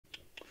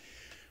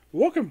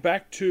Welcome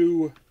back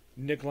to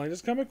Nick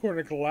Lenz's Comic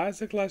Corner,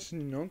 classic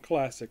lesson known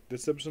classic.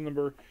 This episode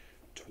number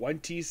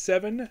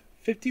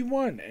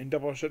 2751 and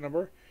Doubleshot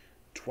number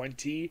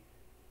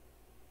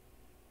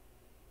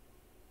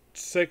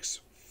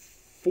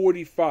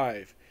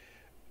 2645.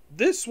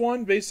 This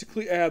one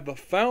basically had the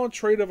final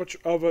trade of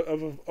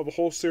a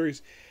whole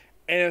series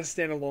and a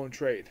standalone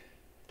trade.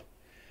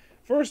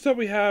 First up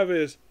we have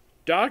is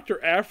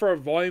Dr. Aphra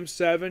Volume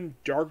 7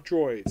 Dark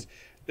Droids.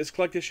 This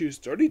collects issues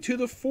 32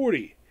 to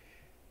 40.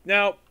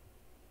 Now,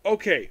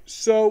 okay,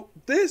 so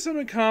this is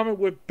in common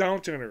with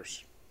Bounty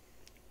Hunters.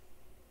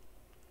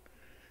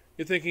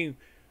 You're thinking,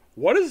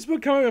 what is this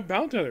becoming of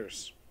Bounty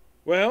Hunters?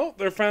 Well,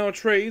 their final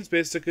trades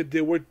basically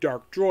deal with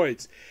Dark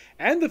Droids,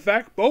 and the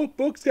fact both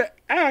books got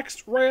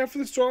axed right after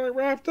the story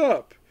wrapped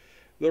up.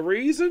 The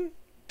reason?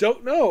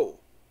 Don't know.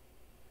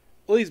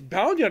 At least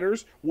Bounty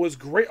Hunters was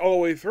great all the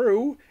way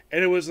through,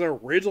 and it was an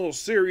original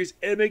series,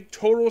 and it made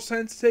total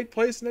sense to take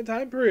place in that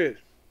time period.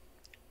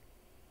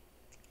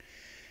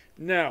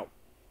 Now,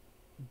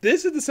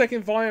 this is the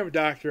second volume of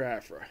Dr.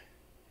 Aphra.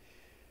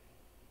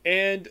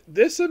 And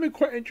this has been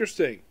quite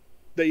interesting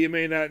that you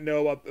may not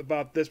know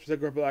about this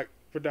particular book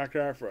for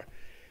Dr. Aphra.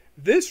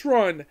 This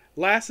run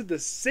lasted the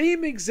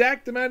same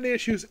exact amount of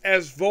issues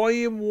as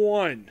Volume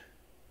 1.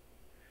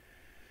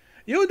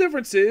 The only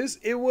difference is,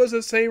 it was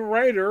the same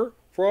writer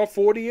for all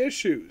 40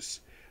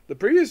 issues. The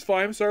previous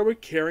volume started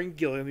with Kieran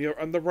Gillen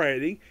on the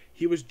writing.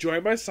 He was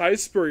joined by Cy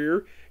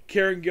Spurrier.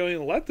 Kieran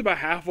Gillen left about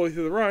halfway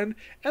through the run,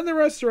 and the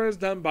rest of the run is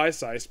done by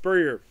Cy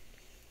Spurrier.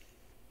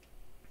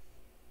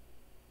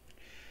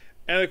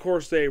 And of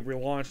course, they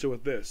relaunched it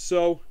with this.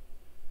 So,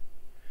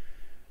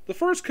 the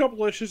first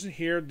couple issues in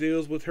here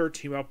deals with her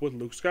team up with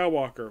Luke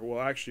Skywalker.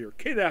 Well, actually, her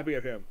kidnapping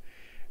of him.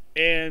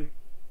 And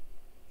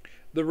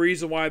the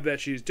reason why that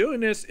she's doing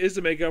this is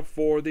to make up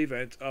for the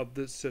event of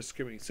the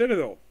Siskiyou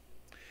Citadel.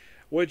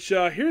 Which,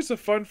 here's a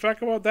fun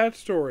fact about that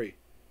story.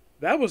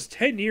 That was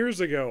 10 years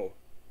ago.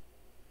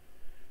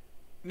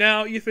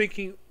 Now, you're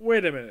thinking,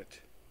 wait a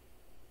minute.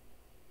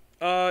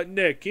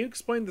 Nick, can you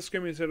explain the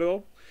Siskiyou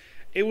Citadel?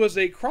 It was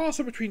a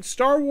crossover between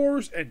Star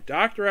Wars and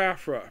Dr.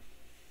 Aphra.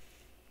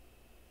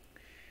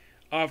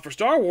 For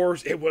Star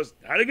Wars, it was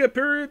not a good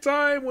period of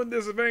time when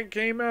this event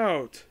came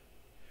out.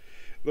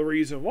 The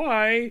reason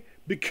why?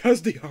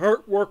 Because the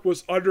artwork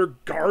was utter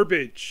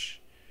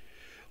garbage.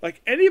 Like,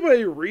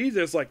 anybody who reads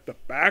this, like, the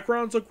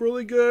backgrounds look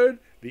really good,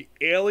 the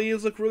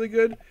aliens look really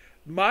good.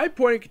 My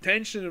point of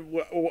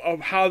contention of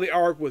how the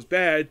artwork was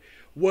bad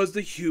was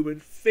the human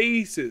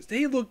faces.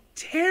 They looked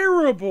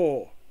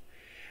terrible.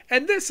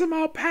 And this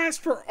somehow passed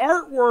for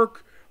artwork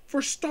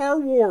for Star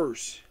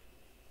Wars.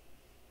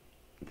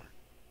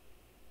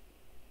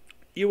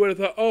 You would have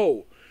thought,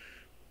 oh,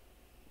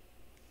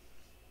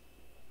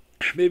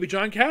 maybe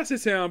John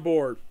Cassidy's on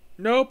board.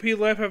 Nope, he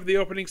left after the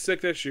opening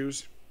 6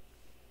 issues.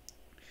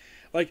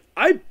 Like,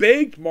 I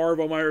begged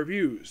Marvel in my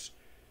reviews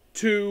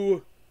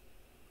to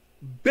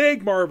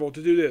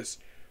do this.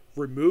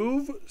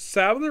 Remove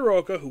Salvador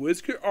Roca, who is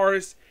a good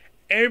artist,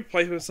 and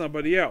replace him with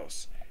somebody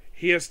else.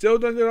 He has still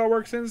done good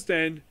artwork since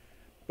then,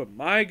 but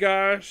my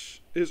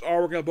gosh, his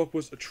artwork in the book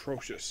was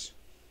atrocious.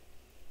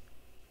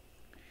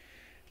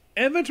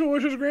 And eventual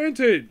wish was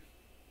granted.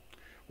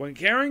 When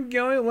Kieran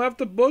Gillen left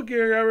the book, he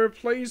got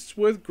replaced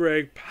with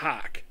Greg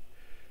Pak,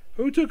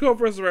 who took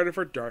over as the writer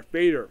for Darth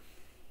Vader.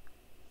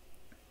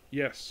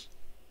 Yes.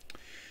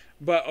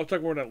 But I'll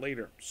talk more about that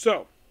later.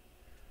 So,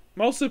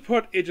 mostly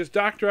put, it's just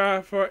Dr.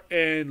 Aphra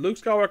and Luke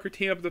Skywalker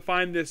team up to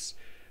find this,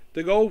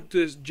 to go to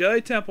this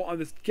Jedi temple on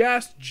this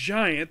gas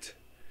giant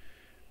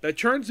that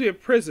turns to be a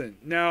prison.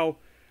 Now,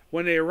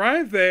 when they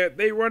arrive there,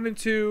 they run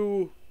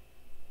into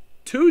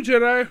 2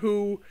 Jedi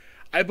who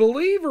I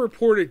believe are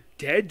reported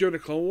dead during the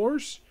Clone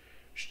Wars.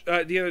 The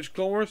end of the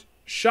Clone Wars.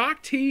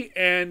 Shaak Ti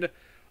and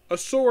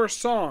Azor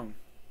Song.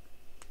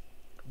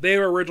 They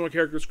were original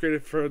characters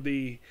created for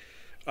the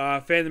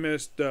Phantom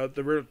Menace,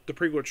 the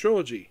prequel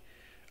trilogy.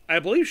 I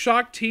believe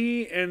Shaak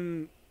Ti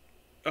and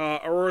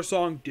Azor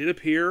Song did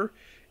appear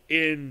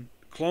in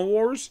Clone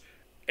Wars,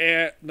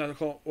 and not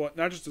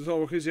just the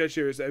Clone Wars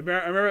series. I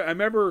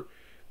remember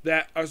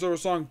that Azor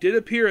Song did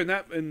appear in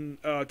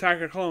Attack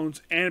of the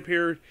Clones and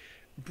appeared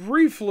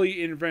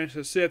briefly in Revenge of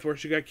the Sith, where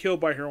she got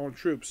killed by her own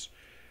troops.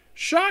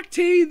 Shaak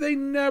Ti, they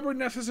never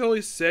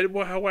necessarily said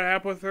what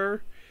happened with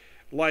her.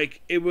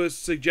 Like, it was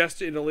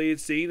suggested in the lead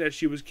scene that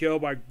she was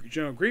killed by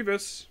General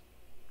Grievous.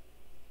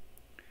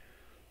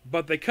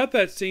 But they cut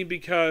that scene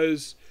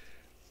because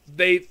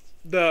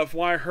from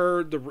what I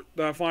heard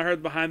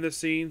behind the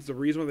scenes, the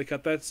reason why they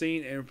cut that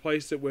scene and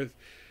replaced it with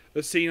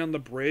the scene on the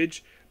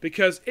bridge,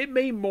 because it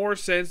made more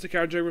sense to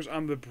capture Grievous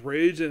on the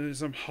bridge than in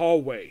some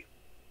hallway.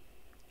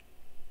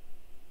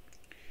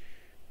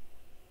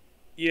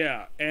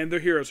 Yeah, and they're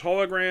here as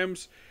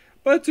holograms,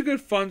 but it's a good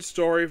fun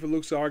story for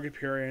Luke Skywalker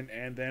appearing,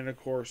 and then of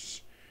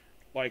course,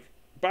 like,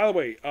 by the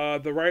way,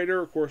 the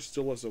writer, of course,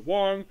 still Alyssa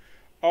Wong,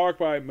 art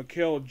by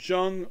Mikhail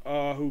Jung,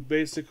 who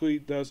basically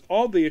does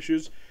all the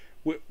issues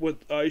with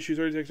issues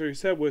 36,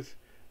 37 with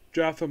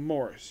Jonathan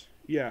Morris.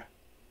 Yeah.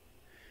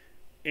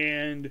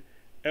 And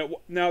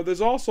Now,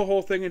 there's also a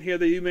whole thing in here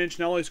that you mentioned,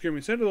 not only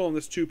Screaming Citadel in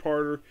this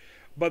two-parter,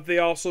 but they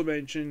also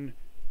mention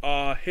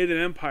Hidden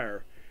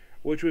Empire,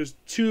 which was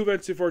 2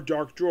 events before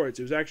Dark Droids.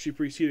 It was actually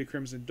preceded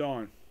Crimson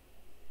Dawn.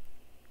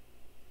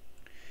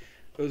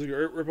 There was a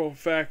ripple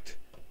effect,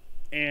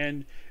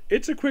 and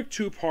it's a quick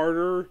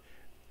two-parter,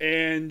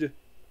 and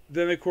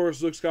then, of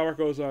course, Luke Skywalker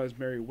goes on his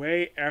merry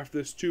way after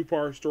this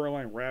 2-part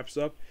storyline wraps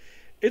up.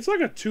 It's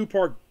like a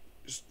 2-part,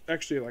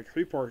 actually like a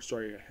 3-part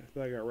story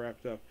that got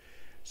wrapped up.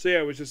 So yeah,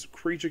 it was just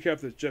creature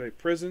kept at Jedi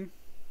prison.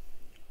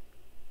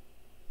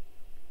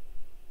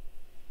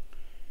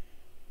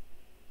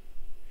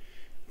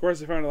 Of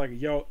course, they found like a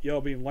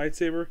yellow beam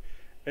lightsaber,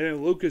 and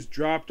then Luke is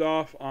dropped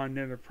off on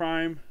Nana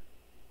Prime.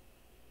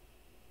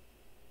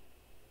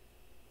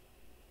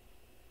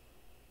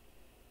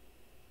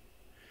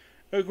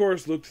 Of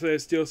course, Luke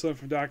says steal something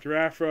from Dr.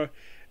 Aphra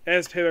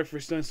as payback for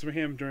stunts from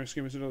him during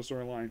Screaming Citadel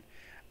storyline.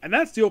 And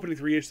that's the opening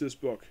 3 issues of this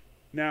book.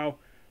 Now,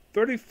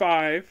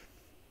 35.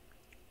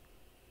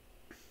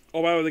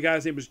 Oh, by the way, the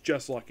guy's name was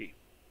Just Lucky.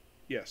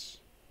 Yes.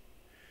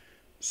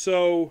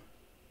 So,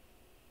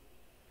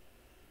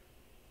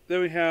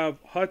 then we have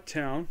Hut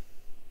Town,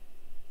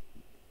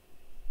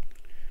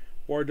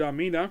 where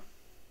Domina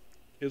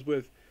is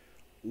with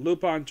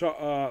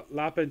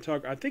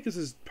Lapantug. I think this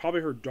is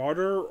probably her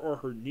daughter or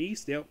her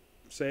niece. They don't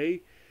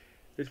say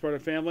it's part of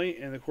the family,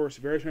 and of course,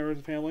 various members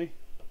of the family.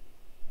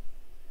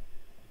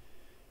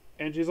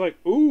 And she's like,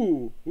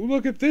 "Ooh,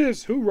 look at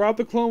this! Who robbed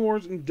the Clone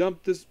Wars and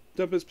dumped this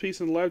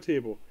piece on the lab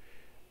table?"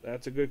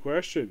 That's a good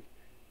question.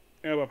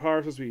 And about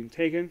power supposed being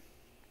taken.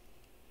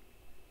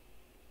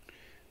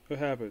 What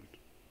happened?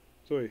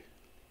 So wait.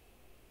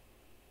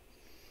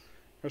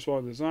 First of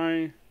all,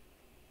 design.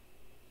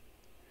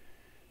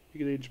 You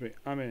can age me.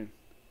 I'm in.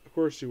 Of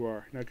course you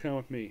are. Now come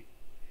with me.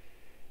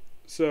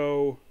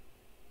 So,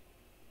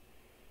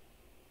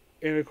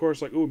 and of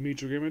course, like, ooh,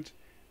 mutual agreement.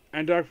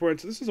 And Dr.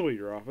 points, this is only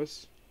your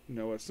office.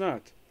 No, it's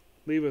not.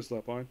 Leave us,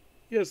 Lepon.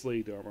 Yes,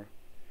 Lee, Dharma.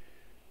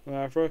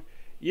 Aphra.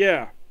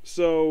 Yeah,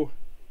 so.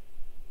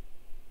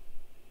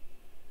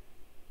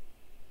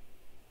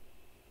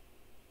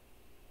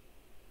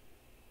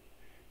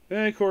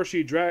 Then, of course,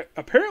 she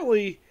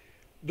apparently,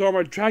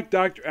 Dharma dragged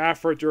Dr.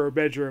 Aphra to her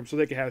bedroom so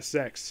they could have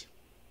sex.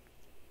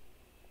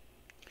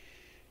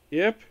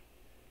 Yep.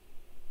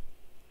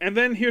 And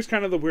then here's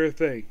kind of the weird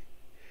thing.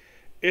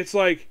 It's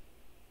like,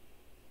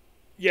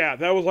 yeah,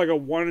 that was like a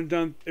one and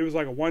done. It was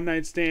like a one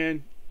night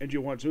stand, and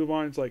you want to move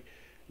on. It's like,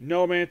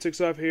 no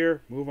romantics up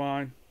here. Move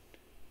on.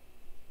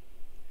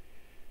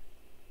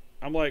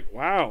 I'm like,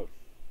 wow.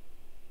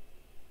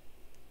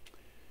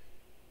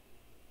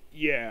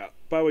 Yeah.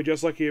 By the way,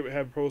 just like he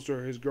had proposed to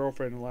his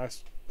girlfriend in the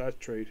last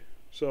trade.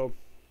 So.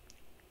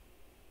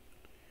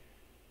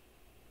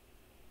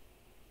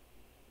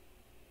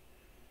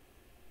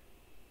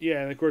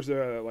 Yeah, and of course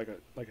they're like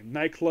a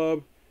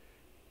nightclub,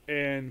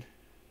 and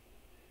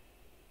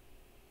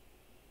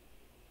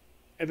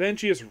then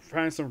she just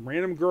finds some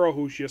random girl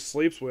who she just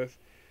sleeps with.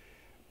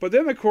 But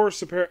then, of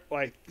course,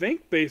 I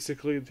think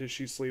basically that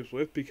she sleeps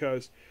with,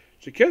 because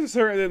she kisses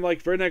her, and then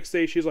like very next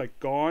day she's like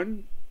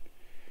gone.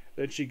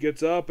 Then she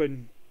gets up,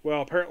 and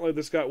well, apparently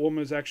this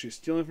woman is actually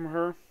stealing from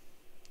her.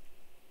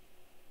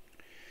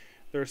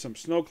 There's some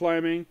snow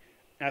climbing.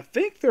 I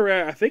think they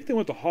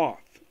went to Hoth.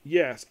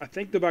 Yes, I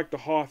think they're back to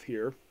Hoth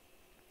here,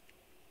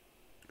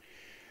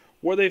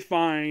 where they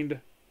find,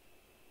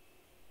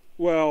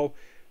 well,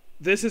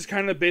 this is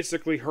kind of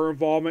basically her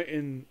involvement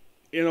in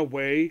a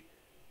way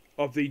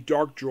of the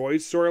Dark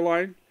Droids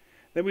storyline.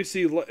 Then we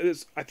see,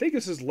 I think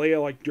this is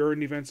Leia like during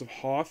the events of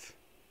Hoth.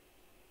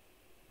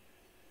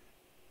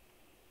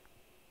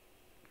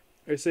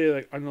 They say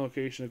like on the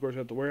location, of course,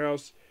 at the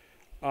warehouse.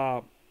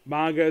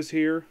 Manga is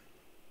here.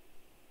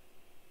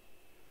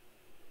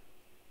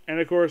 And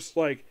of course,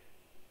 like,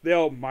 they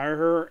all admire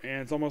her,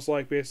 and it's almost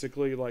like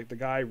basically like the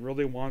guy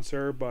really wants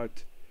her,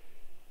 but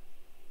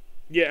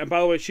yeah. And by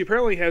the way, she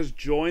apparently has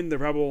joined the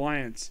Rebel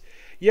Alliance.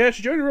 Yeah,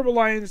 she joined the Rebel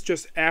Alliance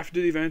just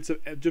after the events of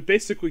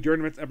basically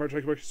during the events of Empire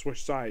Strikes Back to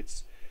switch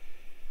sides.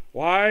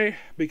 Why?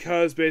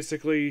 Because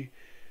basically,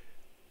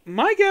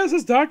 my guess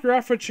is Dr.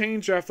 Aphra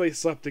changed after they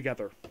slept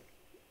together.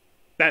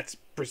 That's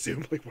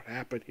presumably what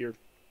happened here.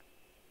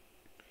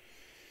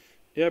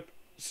 Yep.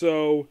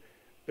 So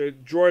the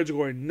droids are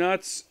going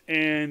nuts,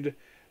 and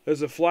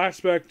there's a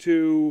flashback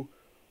to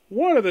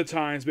one of the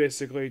times,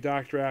 basically,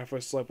 Dr.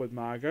 Aphra slept with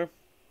Maga.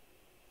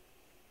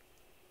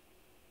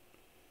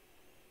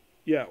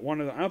 Yeah, I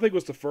don't think it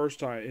was the first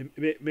time.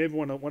 Maybe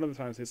one of the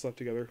times they slept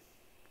together.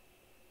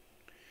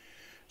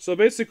 So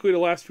basically, the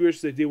last few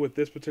issues they deal with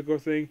this particular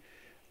thing.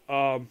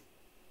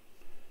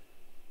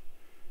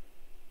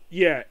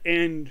 Yeah,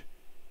 and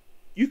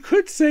you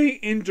could say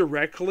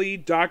indirectly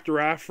Dr.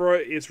 Aphra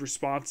is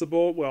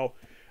responsible. Well,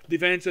 the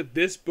events of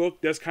this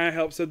book does kind of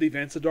help set the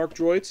events of Dark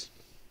Droids.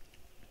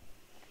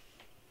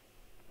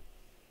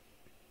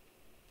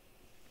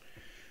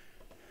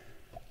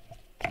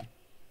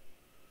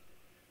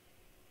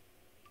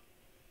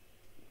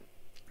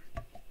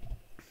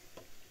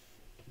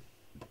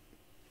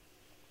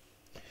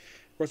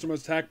 Of course,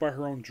 was attacked by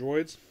her own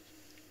droids.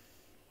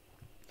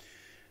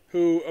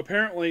 who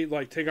apparently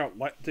like take out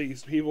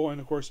these people, and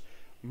of course,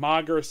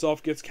 Maga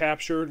herself gets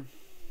captured.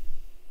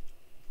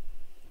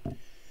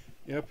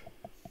 Yep.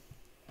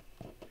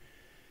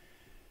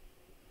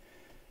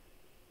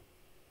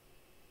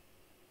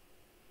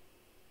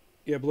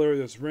 Yeah, Blair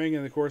this ring,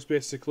 and of course,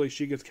 basically,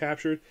 she gets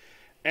captured,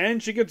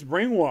 and she gets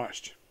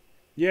brainwashed.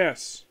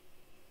 Yes.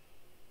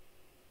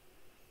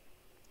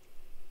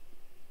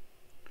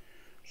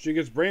 She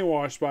gets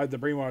brainwashed by the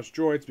brainwashed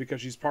droids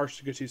because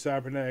she's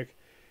cybernetic.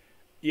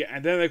 Yeah,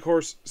 and then of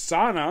course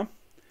Sana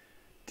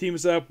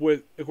teams up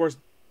with, of course,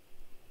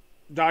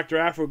 Dr.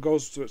 Aphra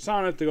goes to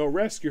Sana to go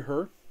rescue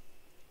her.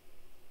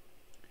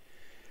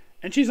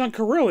 And she's on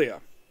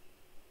Corellia.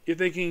 You're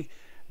thinking,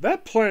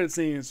 that planet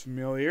seems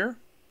familiar.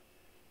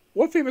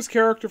 What famous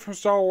character from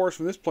Star Wars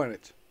from this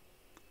planet?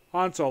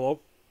 Han Solo.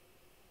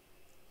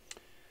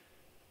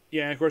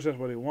 Yeah, and of course that's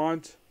what they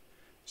want.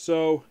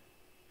 So,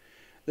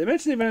 they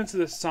mentioned the events of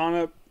the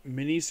Sana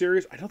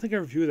miniseries. I don't think I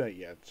reviewed that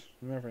yet. I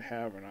don't know if I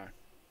have or not.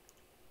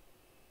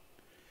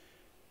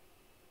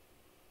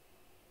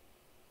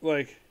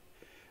 Like,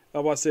 I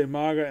was about to say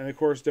Maga, and of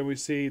course then we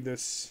see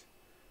this.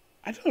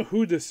 I don't know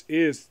who this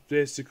is,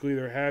 basically,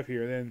 they have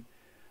here. Then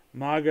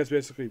Maga's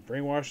basically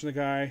brainwashing the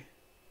guy.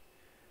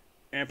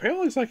 And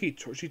apparently it's like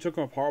she took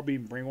him apart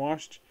being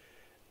brainwashed.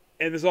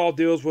 And this all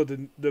deals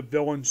with the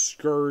villain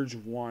Scourge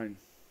 1.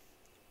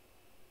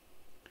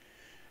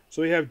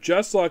 So we have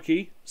Just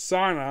Lucky,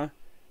 Sana,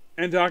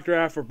 and Dr.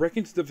 Aphra break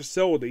into the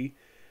facility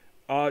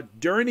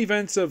during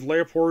events of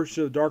later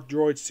portion of the Dark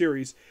Droids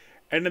series.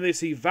 And then they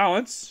see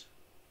Valance,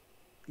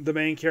 the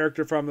main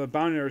character from the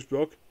Bounty Hunters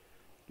book,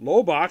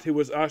 Lobot, who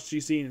was actually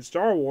seen in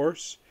Star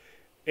Wars,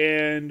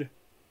 and,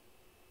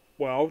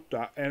 well,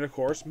 and of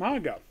course,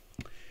 Maga.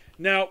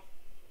 Now,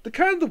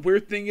 the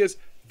weird thing is,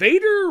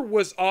 Vader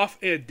was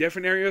off in a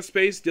different area of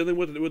space dealing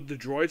with the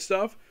droid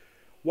stuff,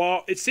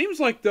 while it seems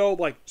like, though,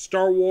 like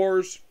Star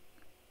Wars,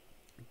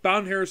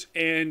 Bounty Hunters,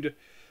 and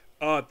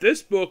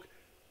this book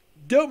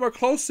dealt more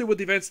closely with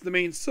the events of the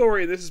main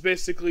story, and this is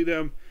basically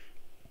them.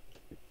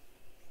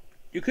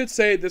 You could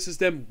say this is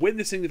them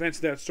witnessing the events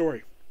of that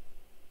story.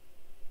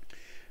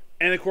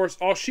 And of course,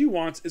 all she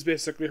wants is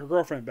basically her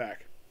girlfriend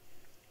back.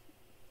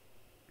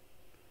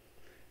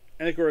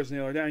 And of course,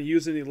 nail her down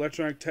using the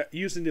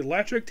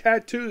electric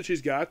tattoo that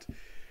she's got,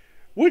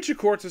 which of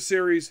course the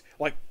series,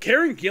 like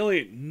Karen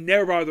Gillian,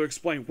 never bothered to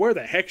explain where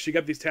the heck she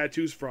got these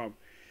tattoos from.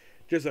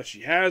 Just that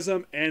she has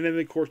them, and then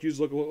of course you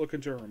look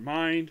into her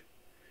mind,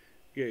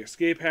 get an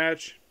escape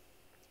hatch,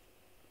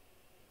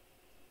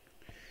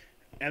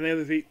 and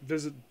then they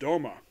visit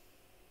Doma,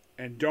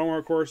 and Doma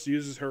of course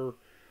uses her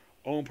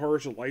own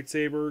partial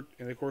lightsaber,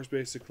 and of course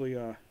basically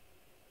and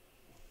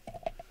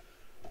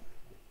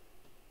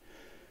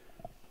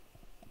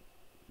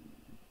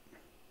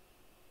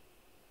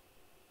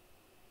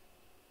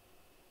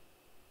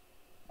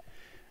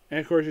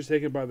of course she's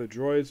taken by the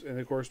droids, and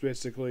of course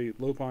basically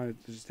Lupin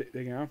is just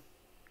taken out.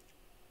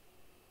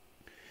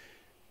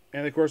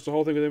 And of course the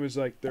whole thing with them is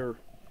like they're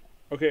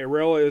okay,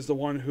 Arella is the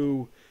one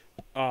who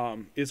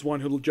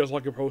just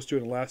like opposed to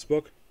in the last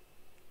book.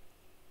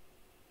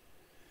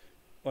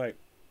 Like,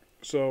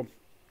 so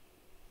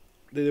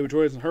they were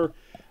droids and her.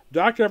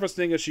 Dr. Aphra's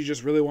thing is she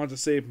just really wants to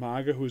save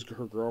Maga, who's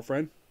her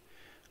girlfriend.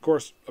 Of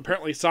course,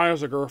 apparently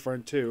Sana's a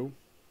girlfriend too.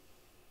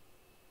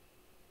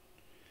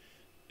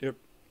 Yep.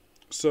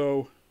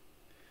 So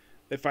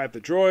they fight the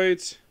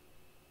droids.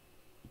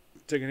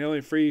 Take an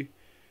alien free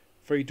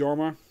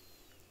Dorma.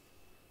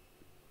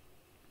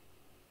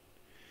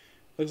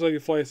 Looks like you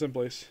fly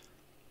someplace.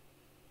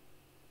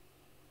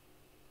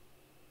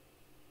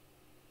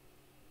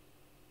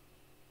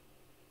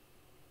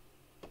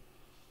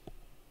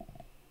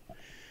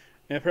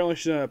 And apparently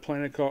she's on a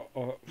planet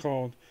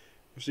called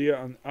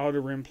an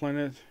Outer Rim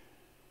planet.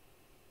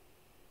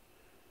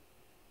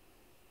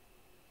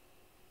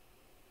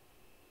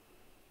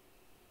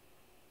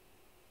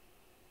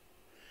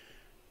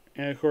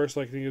 And of course,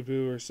 like thinking of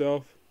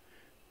herself.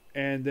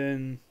 And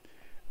then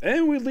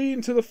we lead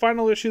into the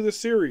final issue of the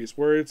series,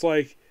 where it's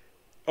like,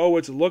 oh,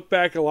 it's a look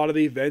back at a lot of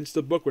the events of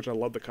the book, which I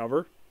love the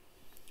cover.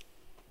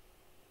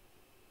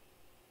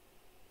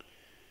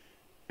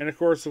 And of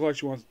course,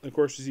 you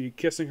see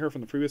kissing her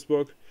from the previous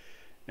book,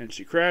 and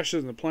she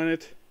crashes on the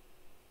planet.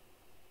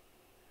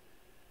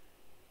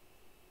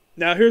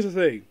 Now, here's the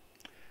thing.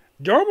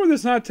 Dharma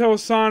does not tell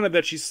Sana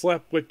that she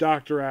slept with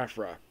Dr.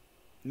 Aphra.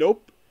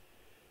 Nope.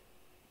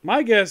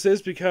 My guess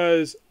is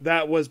because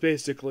that was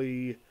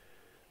basically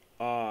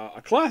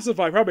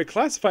probably a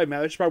classified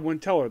matter. She probably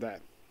wouldn't tell her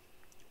that.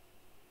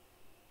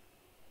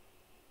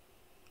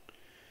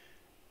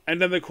 And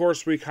then, of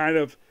course, we kind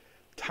of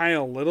tie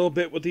a little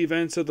bit with the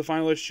events of the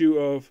final issue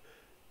of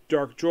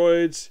Dark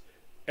Droids.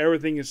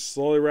 Everything is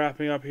slowly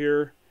wrapping up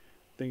here.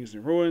 Things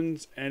in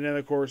ruins. And then,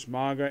 of course,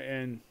 Maga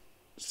and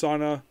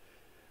Sana.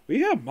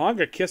 We have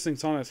Maga kissing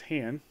Sana's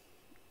hand.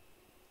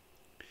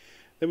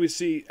 Then we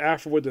see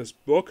Aphra with this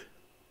book.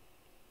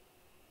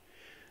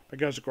 I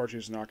guess, of course,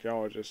 she's an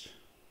archaeologist.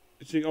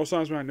 She's saying, oh,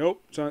 Sana's behind.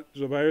 Nope, Sana's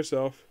by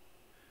herself.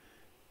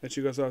 Then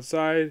she goes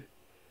outside.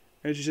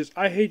 And she says,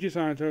 I hate you,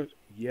 Santos.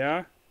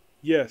 Yeah?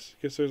 Yes.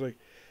 Kisses like,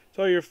 it's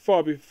all your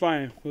fault, be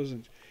fine.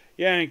 Wasn't.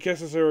 Yeah, and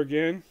kisses her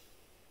again.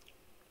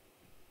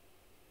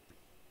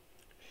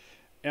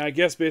 And I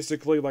guess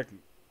basically, like,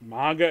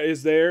 manga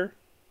is there.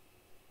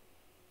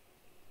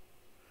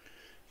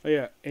 Oh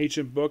yeah,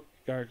 ancient book,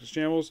 Galaxy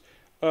Shambles.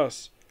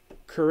 Us.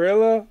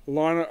 Corella,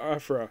 Lana,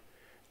 Aphra.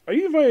 Are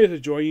you invited to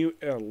join you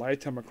in a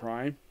lifetime of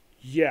crime?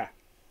 Yeah,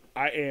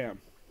 I am.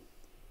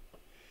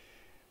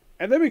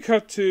 And then we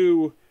cut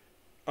to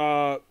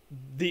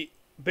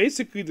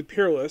basically the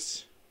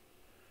Peerless.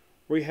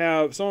 We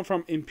have someone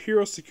from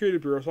Imperial Security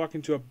Bureau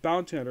talking to a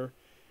bounty hunter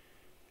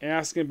and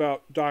asking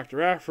about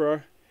Dr.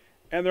 Aphra,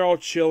 and they're all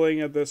chilling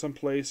at some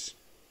place.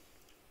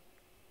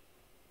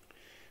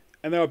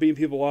 And they're all beating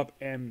people up,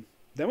 and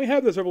then we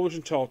have this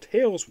Revolution Tall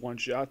Tales one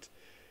shot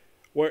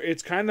where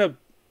it's kind of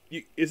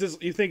is this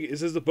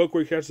the book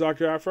where you catch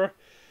Dr. Aphra?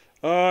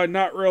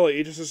 Not really.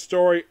 It's just a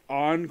story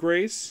on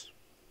Grace,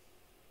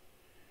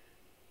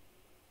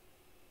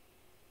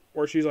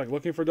 where she's like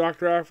looking for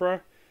Dr.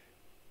 Aphra.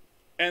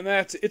 And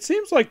it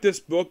seems like this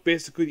book,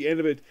 basically the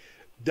end of it,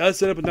 does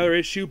set up another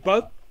issue,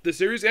 but the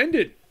series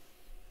ended.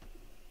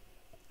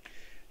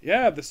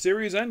 Yeah, the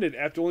series ended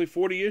after only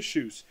 40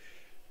 issues.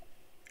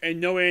 And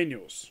no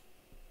annuals.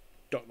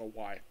 Don't know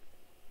why.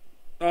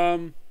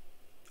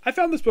 I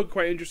found this book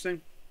quite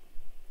interesting.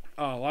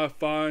 A lot of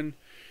fun.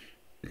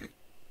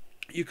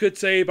 You could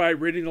say by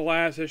reading the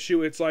last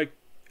issue, it's a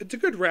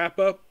good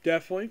wrap-up,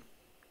 definitely.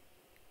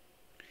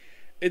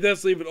 It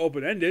does leave it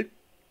open-ended,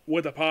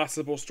 with a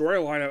possible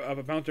storyline of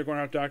a bounty going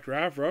out Dr.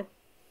 Aphra.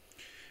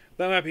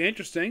 That might be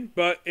interesting,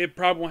 but it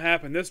probably won't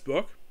happen in this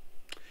book.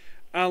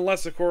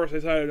 Unless, of course, they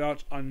decide to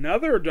launch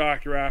another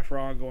Dr.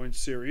 Aphra ongoing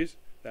series.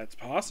 That's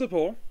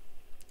possible.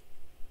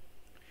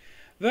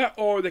 That,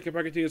 or they can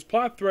probably continue this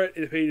plot thread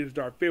in the pages of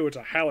Darth Vader, which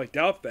I highly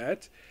doubt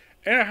that.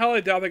 And I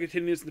highly doubt that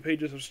continues in the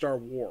pages of Star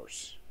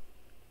Wars.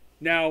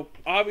 Now,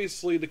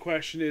 obviously, the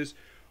question is,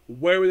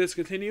 where will this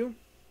continue?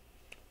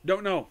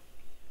 Don't know.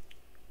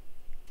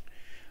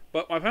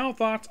 But my final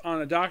thoughts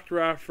on a Dr.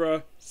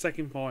 Aphra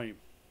second volume.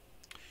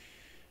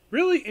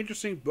 Really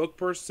interesting book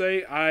per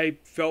se. I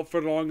felt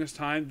for the longest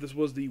time this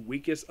was the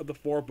weakest of the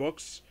 4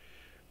 books,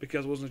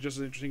 because it wasn't just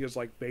as interesting as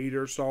like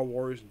Vader, Star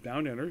Wars, and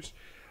Bounty Hunters.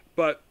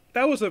 But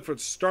that was it for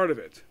the start of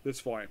it, this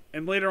volume.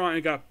 And later on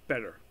it got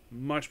better.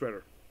 Much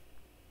better.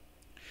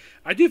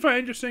 I do find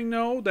interesting,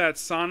 though, that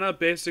Sana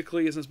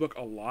basically is in this book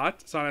a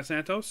lot. Sana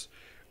Santos.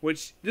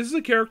 Which, this is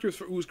a character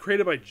who was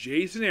created by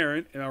Jason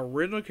Aaron, an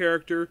original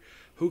character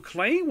who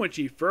claimed when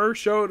she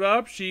first showed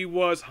up, she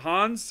was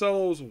Han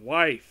Solo's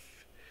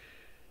wife.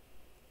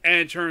 And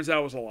it turns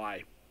out it was a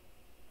lie.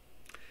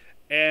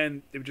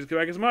 And they would just get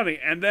back his money.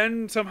 And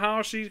then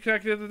somehow she's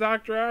connected to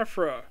Dr.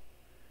 Aphra.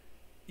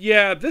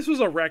 Yeah, this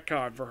was a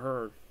retcon for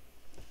her.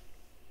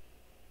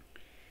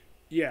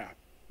 Yeah.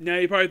 Now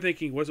you're probably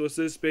thinking, was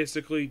this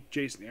basically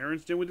Jason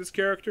Aaron's doing with this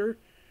character?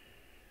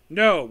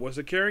 No. Was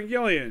it Karen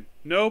Gillian?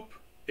 Nope.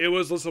 It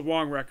was Lisa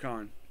Wong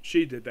retcon.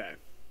 She did that.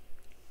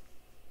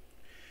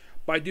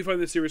 But I do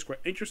find this series quite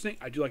interesting.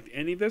 I do like the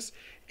ending of this.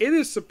 It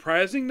is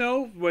surprising,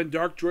 though, when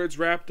Dark Droids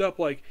wrapped up.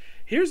 Like,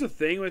 here's the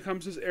thing when it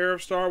comes to this era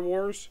of Star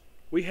Wars.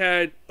 We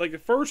had, like,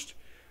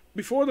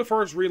 before the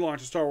first relaunch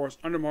of Star Wars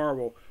under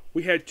Marvel,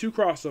 we had 2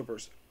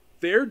 crossovers.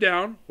 They're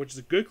Down, which is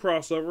a good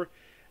crossover,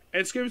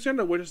 and Screaming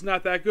Santa, which is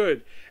not that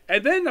good.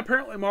 And then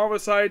apparently Marvel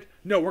decided,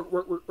 no, we're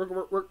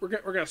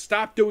going to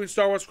stop doing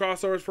Star Wars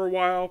crossovers for a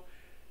while.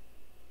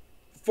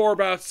 For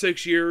about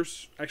 6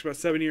 years, actually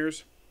about 7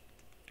 years.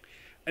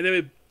 And then we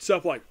had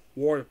stuff like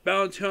War of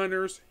Bounty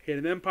Hunters,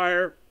 Hidden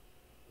Empire,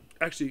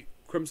 actually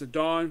Crimson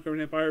Dawn,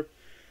 Crimson Empire.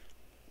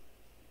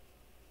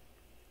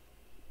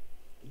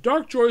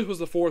 Dark Droids was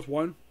the 4th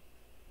one.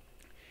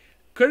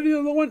 Could it be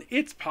another one?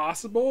 It's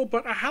possible,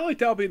 but I highly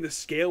doubt being the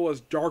scale as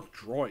Dark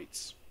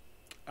Droids.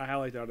 I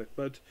highly doubt it.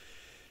 But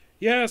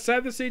yeah,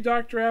 sad to see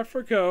Dr.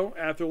 Aphra go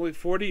after only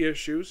 40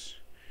 issues,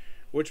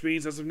 which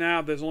means as of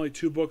now there's only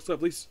 2 books left.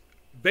 At least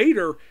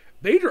Vader,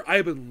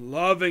 I've been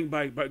loving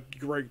by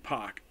Greg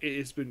Pak.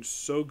 It's been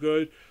so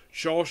good.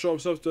 Shaw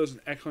himself does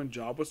an excellent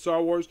job with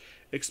Star Wars,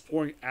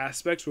 exploring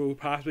aspects we will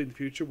possibly in the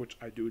future, which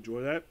I do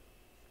enjoy that.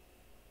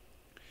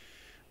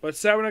 But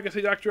sad we're not going to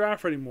see Dr.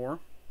 Aphra anymore.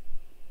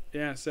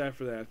 Yeah, sad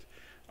for that.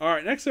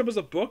 Alright, next up is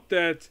a book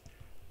that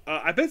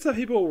I bet some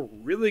people were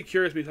really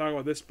curious me talking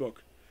about this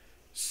book.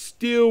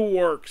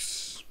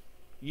 Steelworks.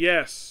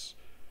 Yes.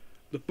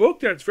 The book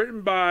that's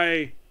written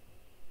by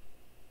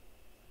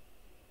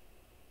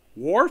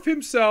Worf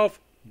himself,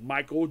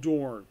 Michael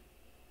Dorn.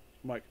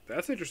 I'm like,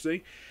 that's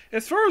interesting.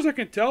 As far as I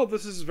can tell,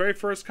 this is his very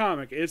first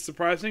comic. It's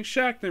surprising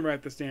Shackman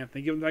wrote this damn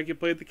thing, given that I can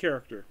play the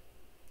character.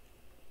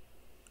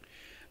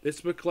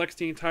 This book collects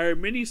the entire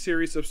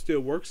miniseries of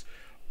Steelworks,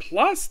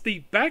 plus the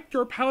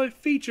backdoor pilot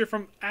feature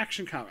from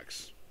Action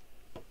Comics.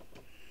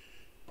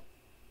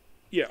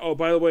 Yeah, oh,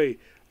 by the way,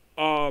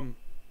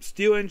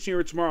 Steel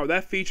Engineer Tomorrow,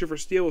 that feature for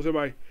Steel was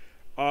done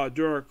by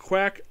Dora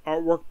Quack,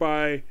 artwork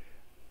by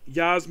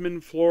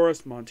Yasmin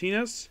Flores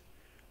Montinez.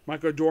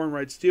 Michael Dorn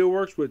writes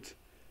Steelworks with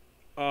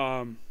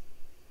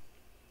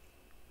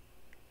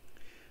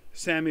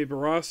Sammy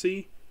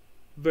Barassi,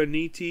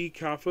 Beniti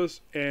Kafas,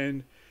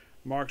 and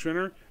Mark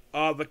Schrinner.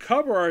 The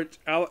cover art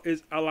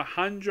is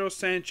Alejandro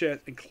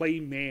Sanchez and Clay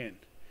Mann.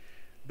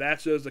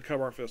 That's just the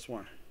cover art for this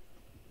one.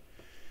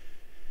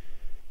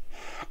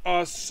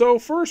 So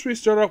first we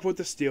start off with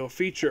the Steel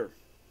feature.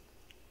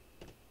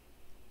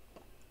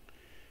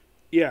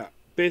 Yeah,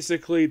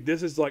 basically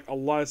this is like a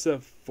lot of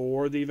stuff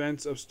for the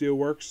events of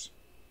Steelworks.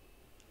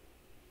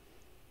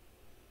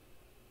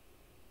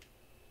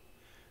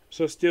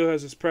 So Steel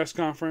has his press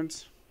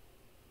conference.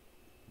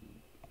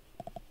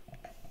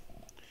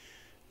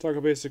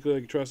 Talk basically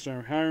like trust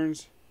our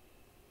hirings.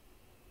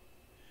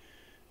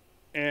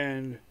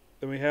 And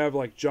then we have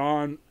like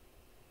John,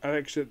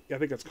 I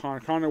think that's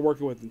Connor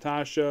working with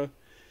Natasha.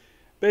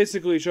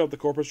 Basically show up the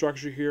corporate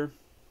structure here.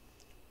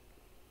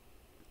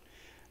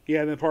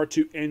 Yeah, and then part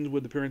 2 ends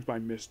with appearance by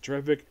Miss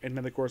Terrific, and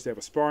then of course they have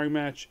a sparring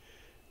match.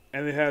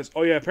 And it has,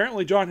 oh yeah,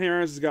 apparently John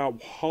Harris has got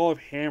a Hall of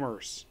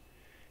Hammers.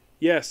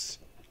 Yes,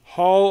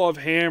 Hall of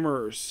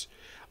Hammers.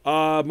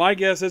 My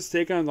guess is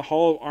taken on the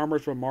Hall of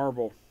Armors from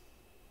Marvel.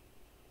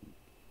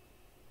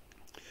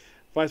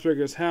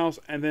 Vicebreaker's house,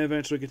 and then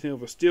eventually continue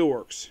with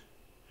Steelworks.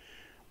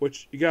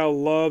 Which, you gotta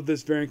love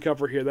this variant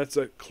cover here. That's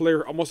a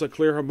clear, almost a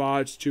clear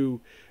homage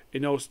to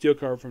an old Steel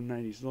cover from the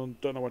 90s.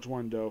 Don't know which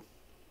one, though.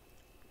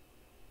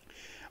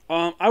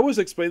 I was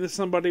explaining this to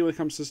somebody when it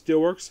comes to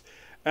Steelworks.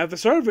 At the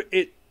start of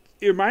it,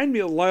 it reminded me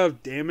a lot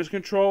of Damage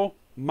Control,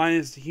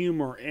 minus the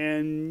humor.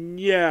 And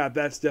yeah,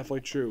 that's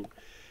definitely true.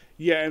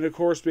 Yeah, and of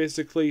course,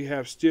 basically, you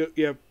have Steel,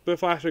 you have the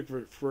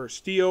flashback for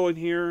Steel in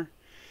here.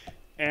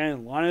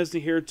 And Lana's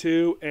in here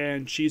too,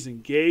 and she's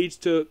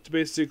engaged to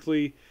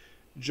basically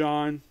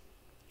John.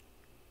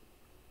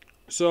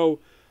 So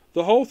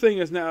the whole thing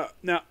is now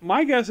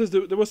my guess is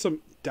there was some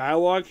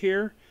dialogue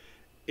here.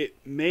 It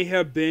may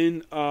have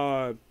been,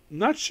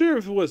 not sure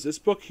if it was this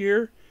book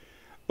here,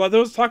 but there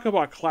was talk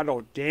about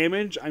collateral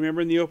damage. I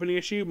remember in the opening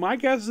issue. My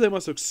guess is they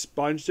must have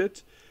expunged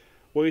it.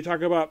 When you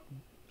talk about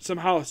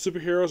somehow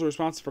superheroes are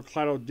responsible for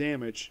collateral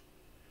damage.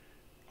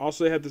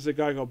 Also, they have this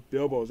guy called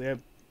Bilbo. They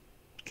have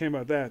came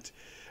about that.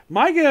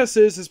 My guess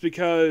is it's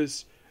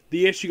because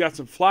the issue got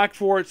some flack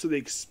for it, so they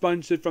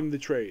expunged it from the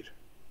trade.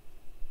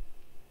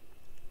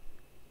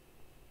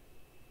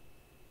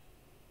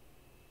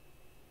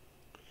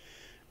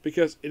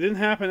 Because it didn't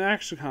happen in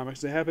Action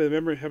Comics, it happened,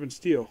 remember, it happened in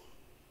Steel.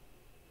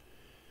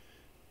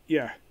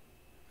 Yeah.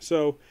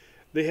 So,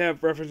 they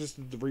have references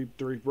to the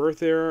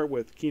Rebirth era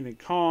with King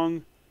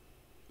Kong,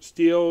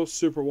 Steel,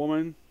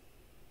 Superwoman.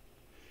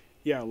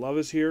 Yeah, Love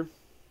is here.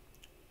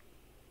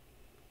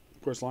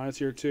 Of course, Lana's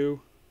here too.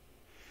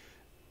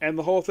 And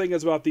the whole thing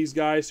is about these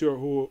guys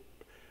who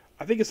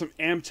I think it's from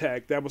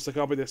Amtech. That was the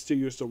company that Steel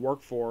used to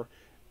work for.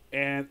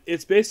 And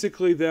it's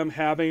basically them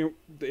having,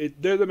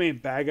 they're the main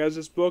bad guys of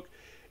this book.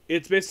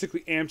 It's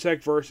basically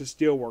Amtech versus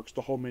Steelworks,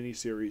 the whole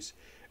miniseries.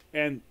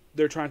 And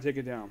they're trying to take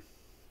it down.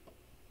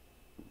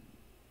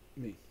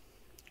 Me.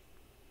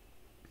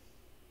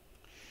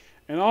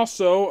 And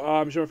also,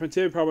 I'm sure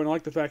Fantastic probably don't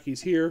like the fact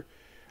he's here.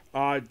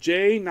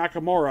 Jay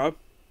Nakamura,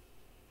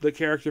 the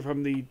character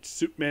from the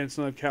Superman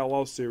Son of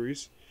Kal-El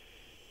series.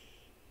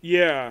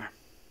 Yeah.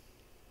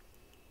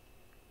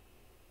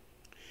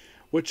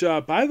 Which,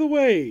 by the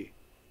way,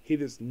 he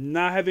does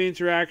not have any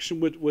interaction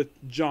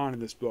with John in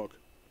this book.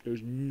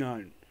 There's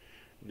none.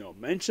 No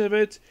mention of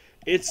it.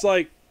 It's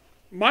like,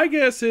 my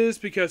guess is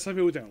because some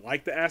people didn't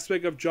like the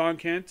aspect of John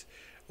Kent.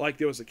 Like,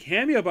 there was a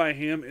cameo by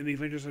him in the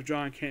Adventures of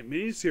John Kent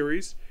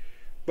miniseries.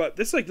 But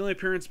this is like the only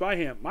appearance by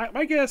him.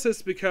 My guess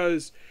is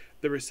because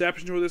the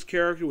reception for this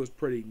character was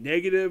pretty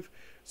negative.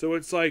 So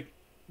it's like,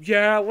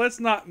 yeah, let's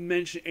not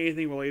mention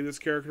anything related to this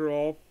character at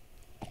all.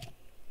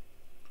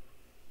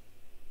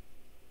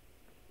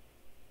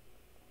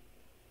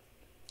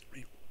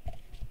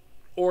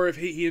 Or if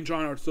he and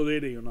John are still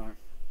dating or not.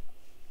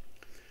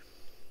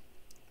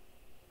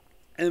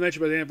 And they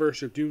mentioned about the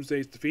anniversary of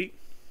Doomsday's defeat.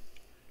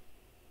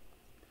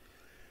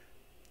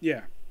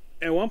 Yeah.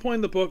 At one point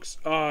in the books,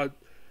 Lana's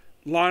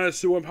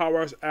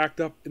superpowers act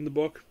up in the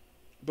book.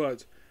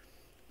 But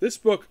this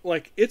book,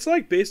 like, it's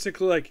like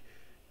basically like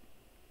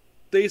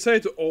they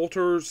decided to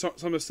alter some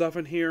of the stuff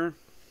in here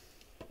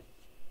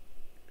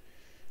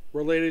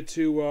related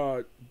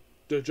to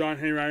the John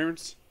Henry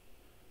Irons.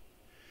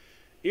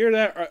 Either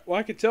that, well,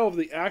 I can tell with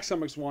the Action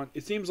Comics one,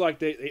 it seems like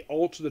they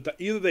altered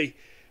either they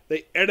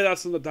edit out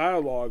some of the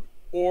dialogue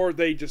or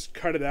they just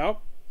cut it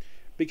out.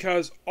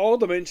 Because all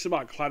the mention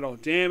about collateral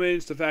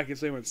damage, the fact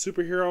it's with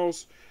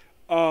superheroes,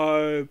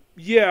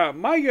 yeah,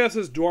 my guess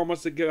is Dorm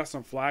wants to get us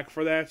some flack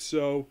for that,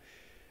 so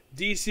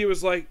DC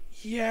was like,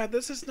 yeah,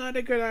 this is not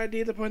a good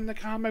idea to put in the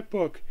comic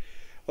book.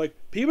 Like,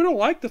 people don't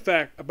like the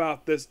fact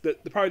about this,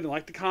 that they probably didn't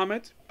like the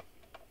comment.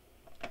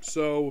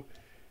 So,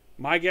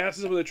 my guess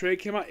is when the trade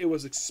came out, it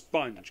was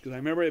expunged, because I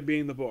remember it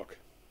being in the book.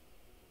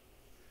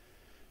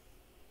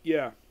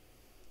 Yeah.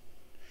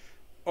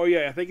 Oh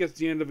yeah, I think it's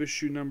the end of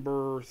issue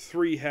number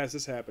 3 has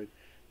this happen.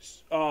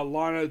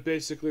 Lana,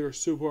 basically, her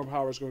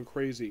superpower is going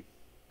crazy.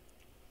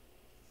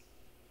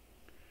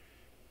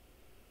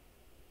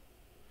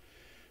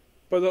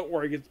 But don't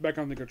worry, it gets back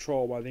under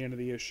control by the end of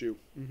the issue.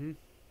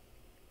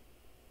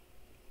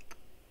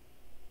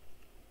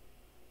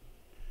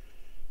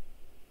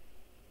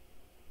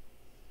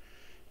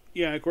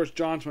 Yeah, of course,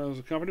 John's owns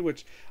a company,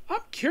 which I'm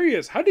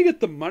curious, how did he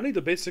get the money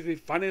to basically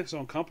finance his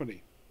own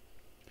company?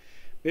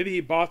 Maybe he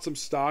bought some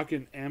stock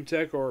in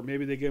Amtech, or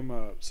maybe they gave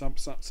him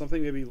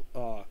something.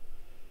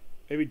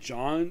 Maybe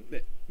John.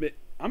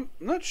 I'm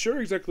not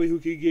sure exactly who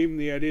gave him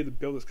the idea to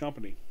build this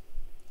company.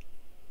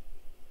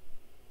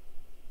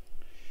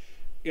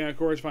 Yeah, of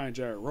course, fine,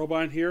 Jared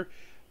Robot in here,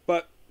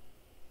 but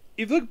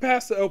if you look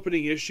past the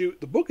opening issue,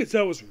 the book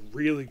itself was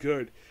really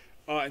good.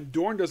 And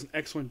Dorn does an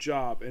excellent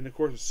job. And, of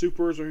course, the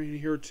supers are in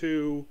here,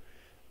 too.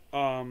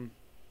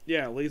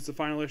 Yeah, leads the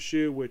final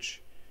issue,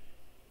 which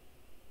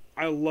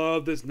I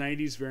love this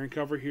 90s variant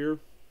cover here.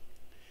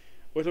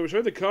 Which I was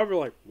reading the cover,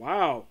 like,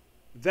 wow,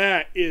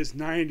 that is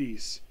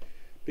 90s.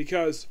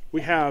 Because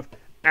we have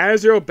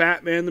Azrael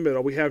Batman in the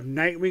middle. We have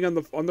Nightwing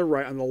on the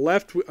right. On the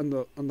left, on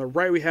the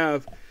right, we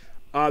have,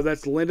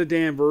 that's Linda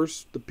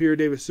Danvers, the Peter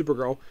Davis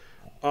Supergirl.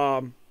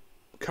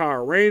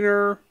 Kara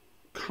Rayner,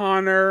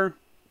 Connor,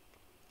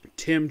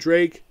 Tim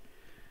Drake,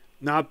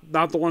 not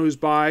the one who's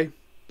bi,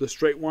 the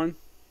straight one.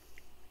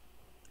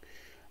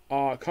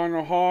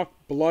 Connor Hawk,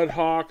 Blood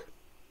Hawk.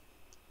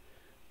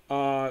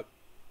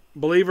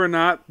 Believe it or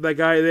not, that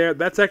guy there,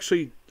 that's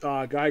actually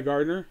Guy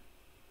Gardner.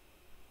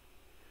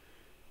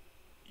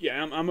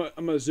 Yeah, I'm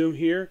gonna zoom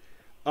here.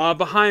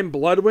 Behind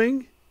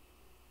Bloodwing,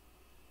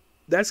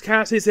 that's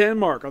Cassie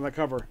Sandmark on the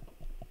cover.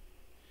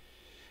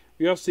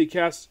 We also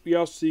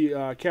see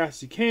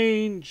Cassie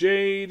Kane,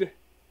 Jade,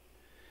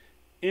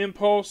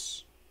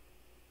 Impulse.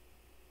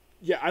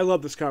 Yeah, I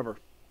love this cover.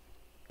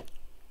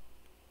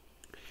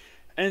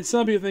 And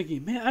some people are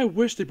thinking, man, I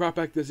wish they brought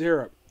back this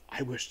era.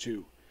 I wish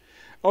too.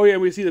 Oh yeah,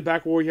 we see the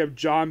back where we have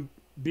John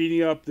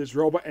beating up this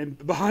robot, and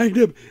behind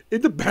him,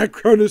 in the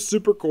background, is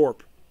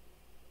Supercorp.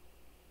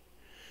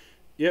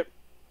 Yep.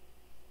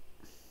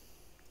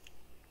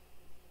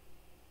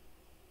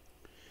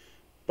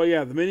 But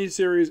yeah, the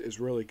miniseries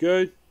is really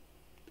good.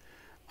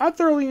 I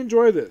thoroughly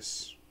enjoy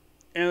this.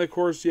 And of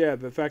course, yeah,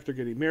 the fact they're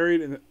getting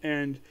married,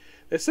 and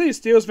they say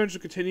Steel's venture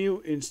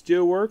continue in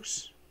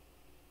Steelworks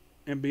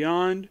and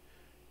beyond,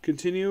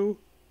 continue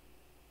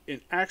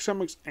in Action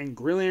Comics and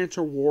Green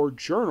Lantern War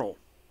Journal.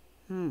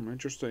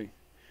 Interesting.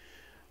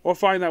 We'll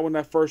find out when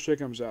that first trade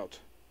comes out.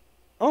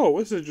 Oh,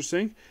 this is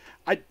interesting.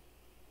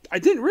 I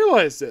didn't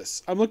realize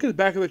this. I'm looking at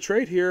the back of the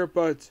trade here,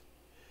 but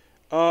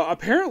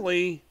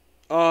apparently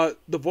the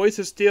voice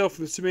of Steel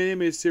from the Superman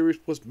animated series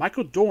was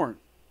Michael Dorn.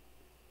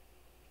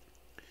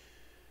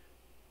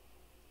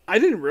 I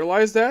didn't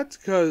realize that,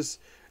 because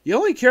the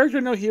only character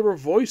I know he ever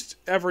voiced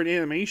ever in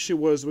animation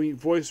was when he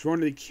voiced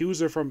Ronan the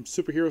Accuser from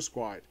Superhero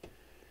Squad.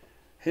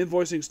 Him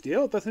voicing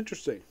Steel? That's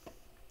interesting.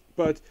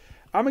 But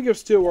I'm going to give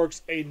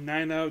Steelworks a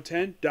 9 out of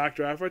 10,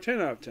 Dr. Aphra a 10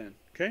 out of 10.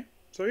 Okay?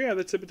 So yeah,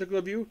 that's a particular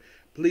review.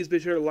 Please be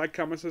sure to like,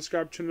 comment,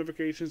 subscribe, turn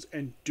notifications,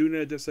 and do not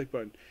hit the dislike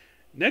button.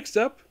 Next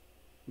up,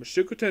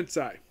 Mashuko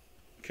Tensei.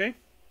 Okay?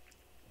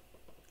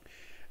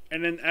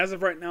 And then as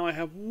of right now, I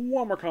have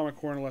one more comic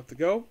corner left to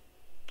go.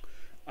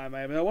 I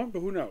might have another one, but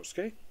who knows,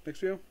 okay? Next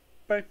video.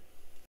 Bye.